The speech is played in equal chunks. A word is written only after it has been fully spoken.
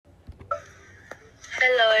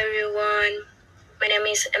Hello everyone, my name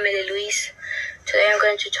is Emily Luis. Today I'm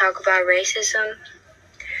going to talk about racism.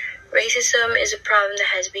 Racism is a problem that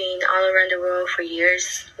has been all around the world for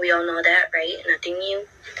years. We all know that, right? Nothing new.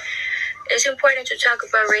 It's important to talk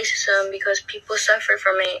about racism because people suffer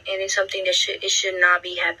from it and it's something that should not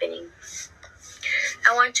be happening.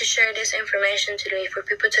 I want to share this information today for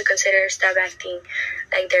people to consider stop acting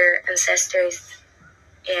like their ancestors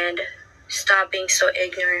and stop being so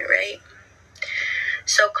ignorant, right?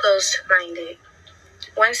 So close-minded.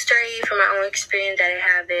 One story from my own experience that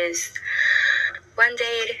I have is one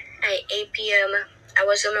day at 8 p.m., I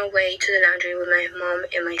was on my way to the laundry with my mom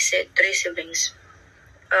and my three siblings.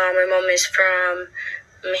 My mom is from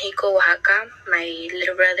Mexico, Oaxaca. My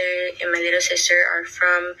little brother and my little sister are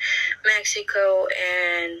from Mexico,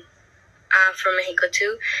 and I'm from Mexico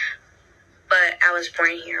too. But I was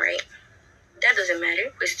born here, right? That doesn't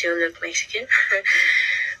matter. We still look Mexican.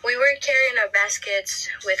 We were carrying our baskets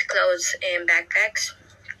with clothes and backpacks.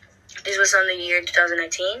 This was on the year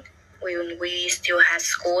 2019. We still had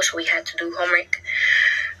school, so we had to do homework.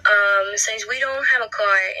 Since we don't have a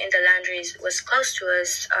car and the laundry was close to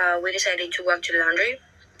us, we decided to walk to the laundry.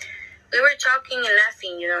 We were talking and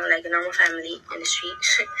laughing, like a normal family in the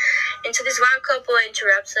street. Until this one couple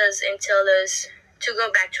interrupts us and tells us to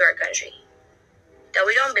go back to our country. That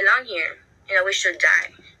we don't belong here and that we should die.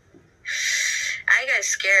 I got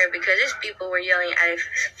scared because these people were yelling at 5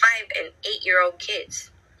 and 8-year-old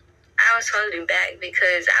kids. I was holding back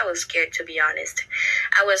because I was scared, to be honest.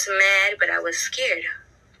 I was mad, but I was scared.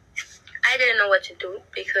 I didn't know what to do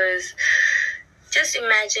because just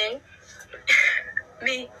imagine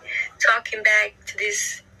me talking back to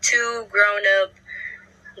these two grown-up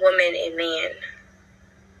women and man.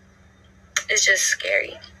 It's just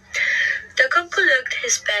scary. The couple looked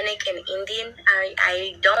Hispanic and Indian.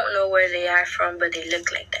 I don't know where they are from, but they look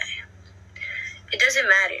like that. It doesn't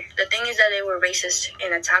matter. The thing is that they were racist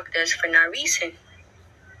and attacked us for no reason.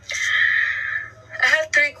 I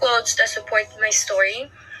have 3 quotes that support my story.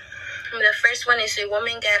 The first one is a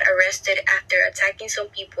woman got arrested after attacking some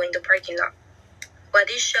people in the parking lot. What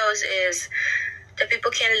this shows is that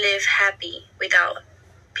people can live happy without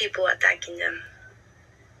people attacking them.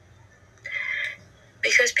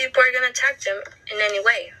 Because people are going to attack them in any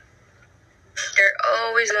way. They're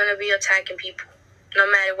always going to be attacking people. No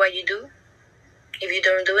matter what you do. If you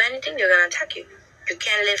don't do anything, they're going to attack you. You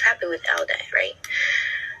can't live happy without that, right?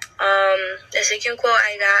 The second quote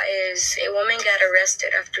I got is, a woman got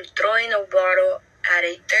arrested after throwing a bottle at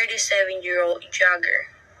a 37-year-old jogger.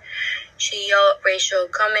 She yelled racial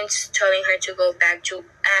comments telling her to go back to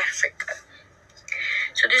Africa.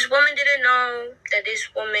 So this woman didn't know that this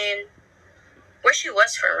woman, where she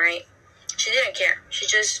was from, right? She didn't care. She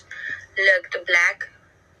just looked black.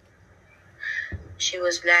 She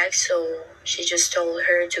was black, so she just told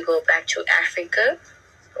her to go back to Africa.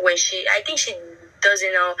 I think she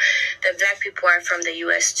doesn't know that black people are from the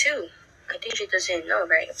U.S. too. I think she doesn't know,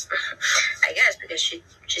 right? I guess because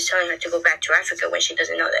she's telling her to go back to Africa when she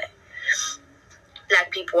doesn't know that black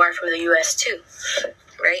people are from the U.S. too,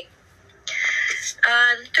 right?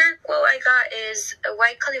 The third quote I got is, a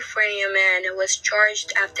white California man was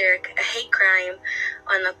charged after a hate crime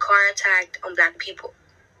on a car attack on black people.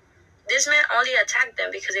 This man only attacked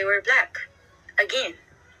them because they were black. Again,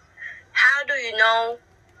 how do you know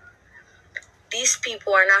these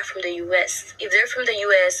people are not from the U.S.? If they're from the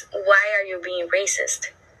U.S., why are you being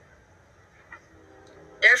racist?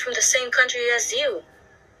 They're from the same country as you.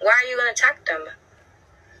 Why are you going to attack them?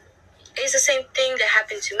 It's the same thing that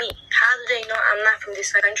happened to me. How do they know I'm not from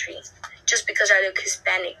this country? Just because I look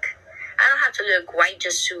Hispanic. I don't have to look white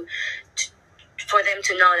just for them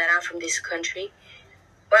to know that I'm from this country.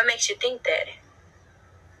 What makes you think that?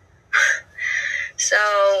 So,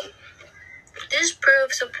 this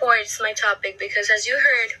proof supports my topic because, as you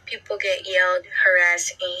heard, people get yelled,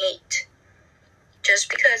 harassed, and hate. Just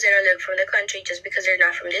because they don't live from the country, just because they're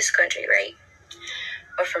not from this country, right?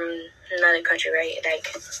 Or from another country, right?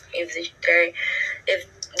 Like, if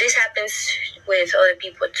this happens with other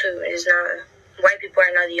people too, white people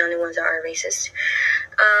are not the only ones that are racist.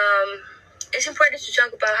 It's important to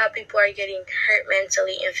talk about how people are getting hurt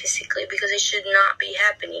mentally and physically because it should not be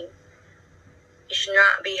happening. It should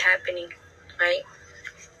not be happening, right?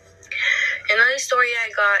 Another story I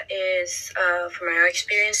got is from my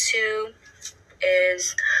experience too.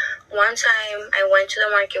 Is one time I went to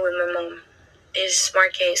the market with my mom. This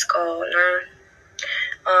market is called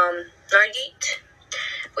Norgate.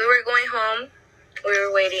 We were going home. We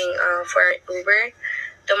were waiting for Uber.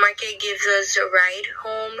 The market gives us a ride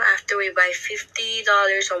home after we buy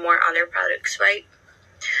 $50 or more other products, right?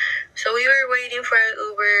 So we were waiting for an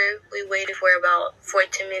Uber. We waited for about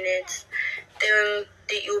 14 minutes. Then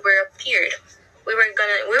the Uber appeared. We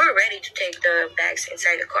were ready to take the bags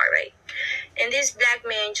inside the car, right? And this black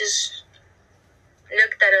man just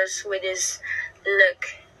looked at us with his look.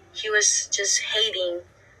 He was just hating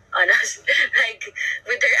on us, like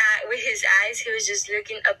with his eyes. He was just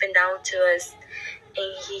looking up and down to us,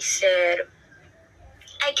 and he said,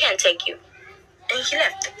 "I can't take you," and he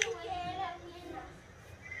left.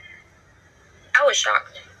 I was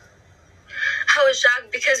shocked. I was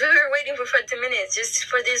shocked because we were waiting for 40 minutes just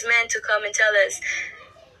for this man to come and tell us.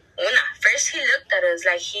 Well, nah, first he looked at us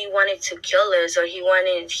like he wanted to kill us, or he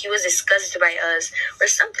was disgusted by us, or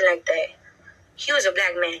something like that. He was a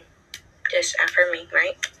black man, just after me,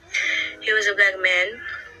 right? He was a black man,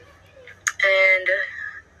 and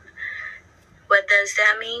what does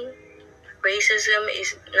that mean? Racism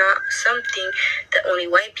is not something that only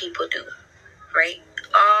white people do, right?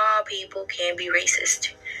 All people can be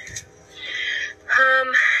racist.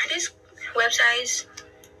 These websites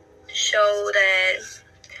show that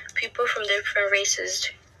people from different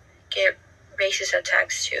races get racist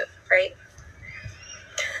attacks too, right?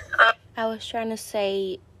 I was trying to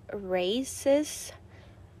say racist.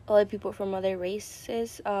 Other people from other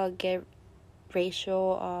races get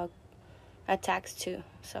racial attacks too.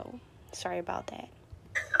 So sorry about that.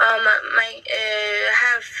 I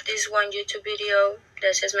have this one YouTube video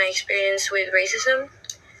that says my experience with racism.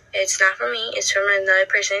 It's not from me. It's from another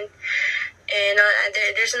person. And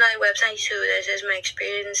there's another website too that says my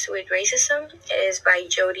experience with racism. It is by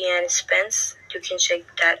Jody Ann Spence. You can check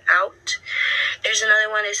that out. There's another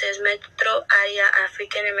one that says Metro Area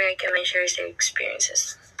African American Men Share Their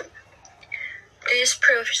Experiences. This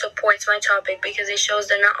proof supports my topic because it shows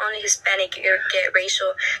that not only Hispanic get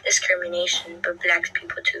racial discrimination, but black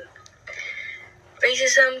people too.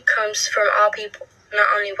 Racism comes from all people, not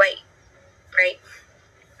only white, right?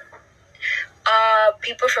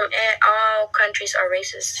 People from all countries are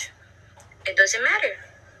racist. It doesn't matter.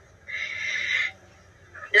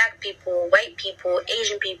 Black people, white people,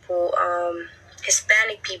 Asian people,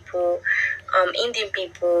 Hispanic people, Indian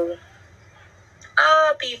people,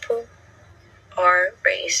 all people are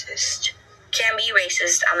racist. Can be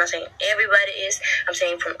racist. I'm not saying everybody is. I'm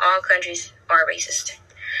saying from all countries are racist.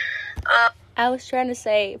 I was trying to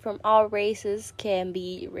say from all races can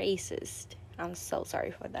be racist. I'm so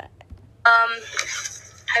sorry for that.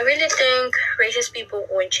 I really think racist people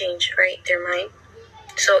won't change, right, their mind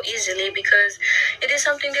so easily because it is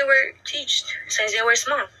something they were taught since they were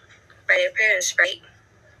small by their parents, right?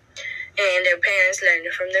 And their parents learned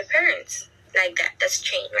it from their parents. Like that. That's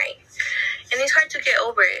change, right? And it's hard to get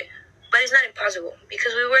over it. But it's not impossible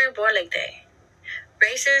because we weren't born like that.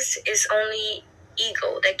 Racist is only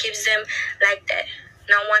ego that keeps them like that.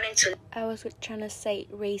 Not wanting to... I was trying to say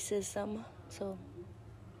racism. So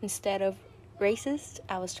instead of racist,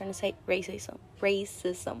 I was trying to say racism.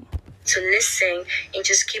 Racism. To listen and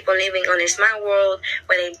just keep on living on this smart world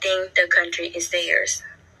where they think the country is theirs.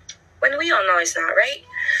 When we all know it's not, right?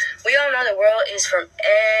 We all know the world is from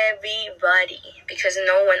everybody because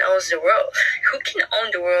no one owns the world. Who can own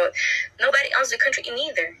the world? Nobody owns the country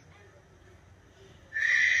neither.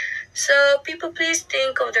 So people, please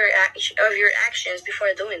think of your actions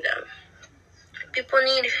before doing them. People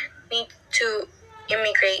need to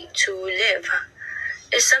immigrate to live.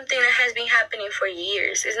 It's something that has been happening for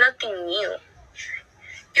years. It's nothing new.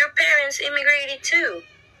 Your parents immigrated too.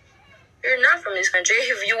 You're not from this country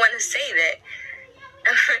if you want to say that.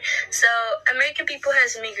 So American people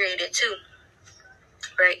has immigrated too,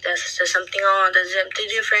 right? That's something on. That's something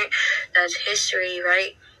different. That's history,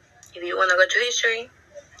 right? If you want to go to history,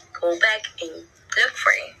 go back and look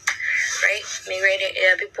for it, right?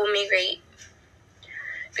 People migrate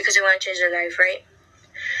because they want to change their life, right?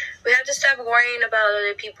 We have to stop worrying about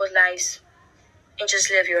other people's lives and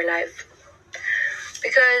just live your life.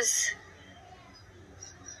 Because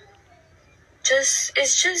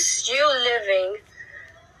it's just you living.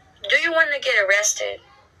 Do you want to get arrested?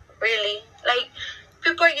 Really? Like,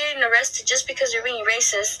 people are getting arrested just because they're being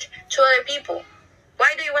racist to other people.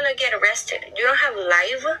 Why do you want to get arrested? You don't have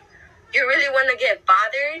life? You really want to get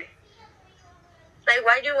bothered? Like,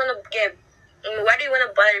 why do you want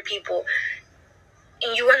to bother people?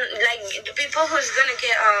 And you want, like, the people who's gonna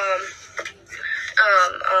get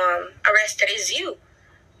arrested is you.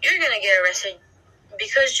 You're gonna get arrested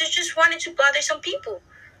because you just wanted to bother some people.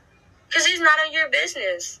 Because it's not on your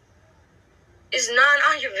business. It's not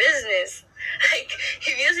on your business. Like,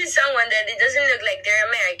 if you see someone that it doesn't look like they're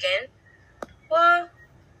American, well,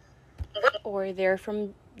 or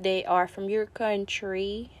they are from your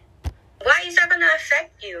country. Why is that gonna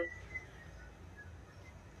affect you?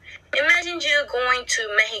 Imagine you going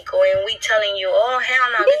to Mexico and we telling you, oh,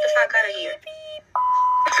 hell no, get the fuck out of here.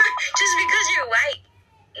 Just because you're white.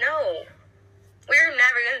 No. We're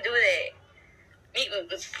never going to do that.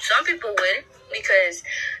 Some people would because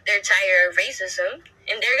they're tired of racism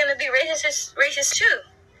and they're going to be racist too.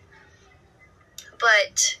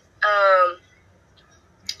 But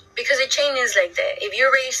because it changes like that. If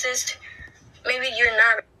you're racist, maybe you're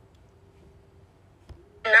not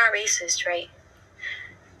racist, right?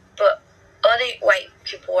 But other white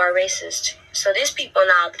people are racist. So these people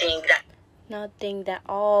now think that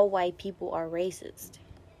all white people are racist.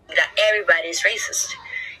 That everybody is racist.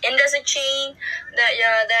 And there's a chain that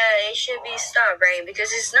it should be stopped, right?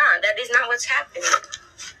 Because it's not. That is not what's happening.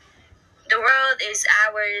 The world is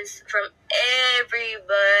ours from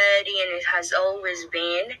everybody, and it has always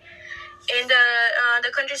been. And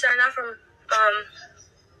the countries are not from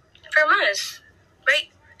us,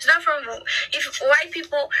 right? It's not from. If white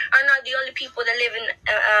people are not the only people that live in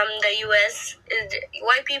the U.S.,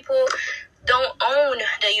 white people don't own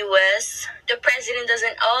the U.S. The president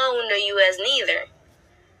doesn't own the U.S. neither.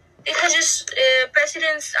 Because just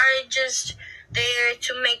presidents are just there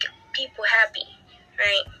to make people happy,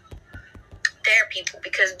 right? Their people,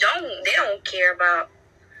 because they don't care about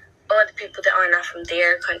other people that are not from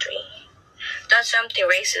their country. That's something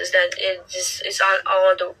racist that is on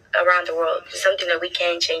around the world. It's something that we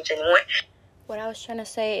can't change anymore. What I was trying to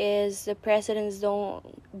say is the presidents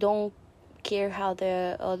don't care how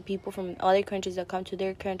the other people from other countries that come to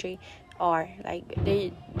their country are. Like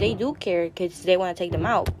they do care because they want to take them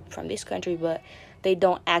out from this country, but they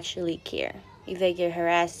don't actually care if they get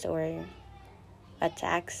harassed or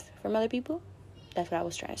attacks from other people. That's what I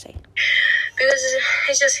was trying to say. Because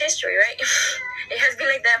it's just history, right? It has been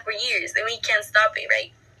like that for years, and we can't stop it,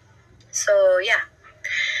 right? So yeah,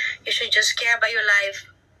 you should just care about your life,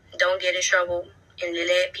 don't get in trouble, and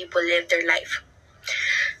let people live their life.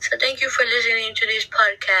 So thank you for listening to this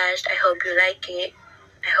podcast. I hope you like it.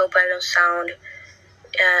 I hope I don't sound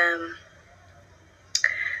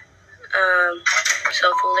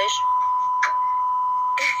so foolish.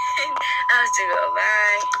 I have to go.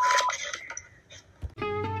 Bye.